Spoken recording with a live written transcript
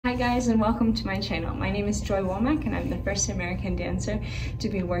guys, and welcome to my channel. My name is Joy Womack and I'm the first American dancer to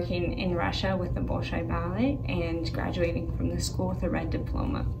be working in Russia with the Bolshoi Ballet and graduating from the school with a red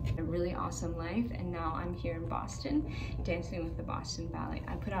diploma. A really awesome life, and now I'm here in Boston dancing with the Boston Ballet.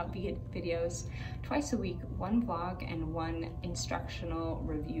 I put out videos twice a week, one vlog and one instructional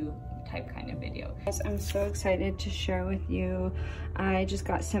review type kind of video. Guys, I'm so excited to share with you. I just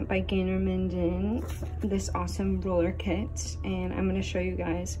got sent by Gaynor Minden this awesome roller kit, and I'm going to show you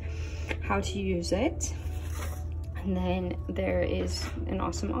guys how to use it, and then there is an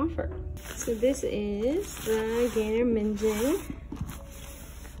awesome offer. So this is the Gaynor Minden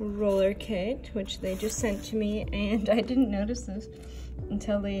Roller Kit, which they just sent to me, and I didn't notice this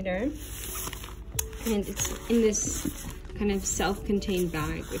until later. And it's in this kind of self-contained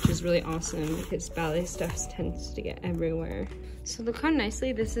bag, which is really awesome because ballet stuff tends to get everywhere. So look how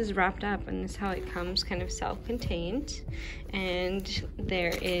nicely this is wrapped up, and this is how it comes, kind of self-contained. And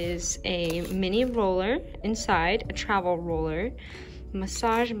there is a mini roller inside, a travel roller,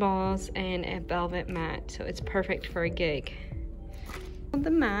 massage balls, and a velvet mat. So it's perfect for a gig.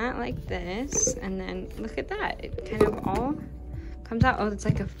 The mat like this, and then look at that. It kind of all comes out. Oh, it's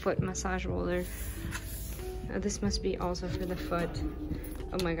like a foot massage roller. Oh, this must be also for the foot.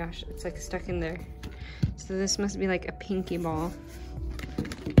 Oh my gosh, it's like stuck in there. So this must be like a pinky ball.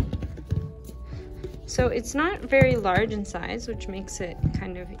 So it's not very large in size, which makes it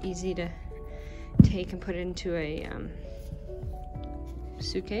kind of easy to take and put into a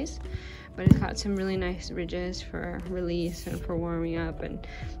suitcase. But it's got some really nice ridges for release and for warming up, and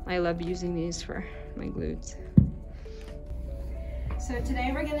I love using these for my glutes. So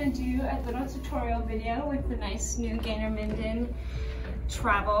today we're gonna do a little tutorial video with the nice new Gaynor Minden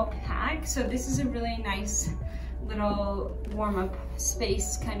travel pack. So this is a really nice little warm-up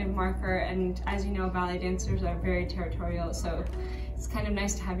space kind of marker, and as you know, ballet dancers are very territorial, so it's kind of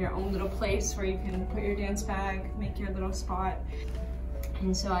nice to have your own little place where you can put your dance bag, make your little spot.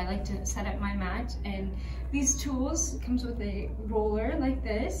 And so I like to set up my mat, and these tools, it comes with a roller like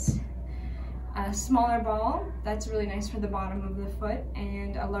this, a smaller ball that's really nice for the bottom of the foot,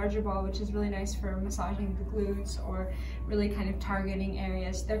 and a larger ball which is really nice for massaging the glutes or really kind of targeting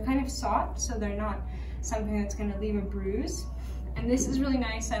areas. They're kind of soft, so they're not something that's going to leave a bruise. And this is really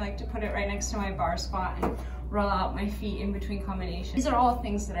nice. I like to put it right next to my bar spot and roll out my feet in between combinations. These are all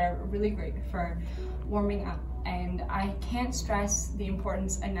things that are really great for warming up, and I can't stress the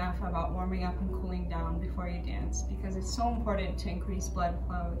importance enough about warming up and cooling down before you dance, because it's so important to increase blood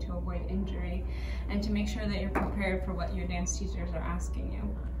flow, to avoid injury, and to make sure that you're prepared for what your dance teachers are asking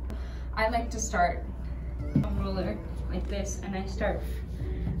you. I like to start a roller like this, and I start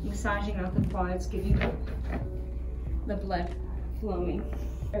massaging out the quads, getting the blood flowing.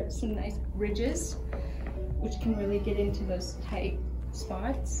 There's some nice ridges, which can really get into those tight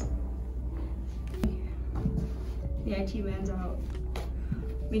spots. The IT bands out,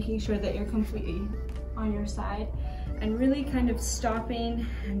 making sure that you're completely on your side, and really kind of stopping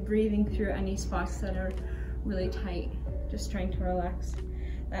and breathing through any spots that are really tight, just trying to relax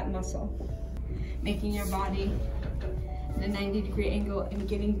that muscle. Making your body in a 90-degree angle and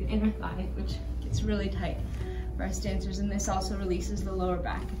getting the inner thigh, which gets really tight for us dancers, and this also releases the lower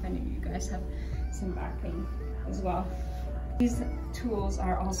back if any of you guys have some back pain as well. These tools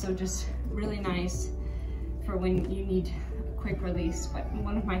are also just really nice for when you need a quick release, but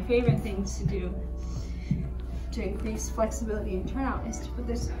one of my favorite things to do to increase flexibility and turnout is to put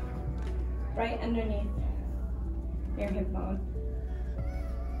this right underneath your hip bone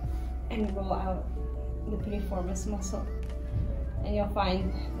and roll out the piriformis muscle, and you'll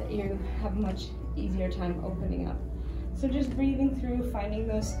find that you have a much easier time opening up. So just breathing through, finding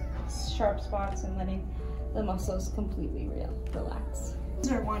those sharp spots, and letting the muscles completely relax.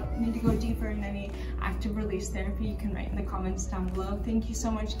 Or want me to go deeper in any active release therapy, you can write in the comments down below. Thank you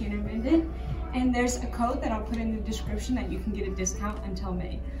so much, Gaynor Minden, and there's a code that I'll put in the description that you can get a discount until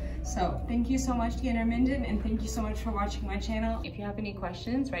May. So thank you so much, Gaynor Minden, and thank you so much for watching my channel. If you have any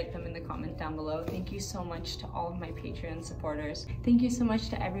questions, write them in the comment down below. Thank you so much to all of my Patreon supporters. Thank you so much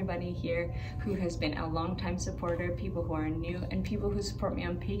to everybody here who has been a longtime supporter, people who are new, and people who support me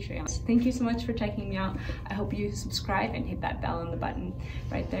on Patreon. Thank you so much for checking me out. I hope you subscribe and hit that bell on the button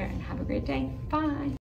right there, and have a great day. Bye.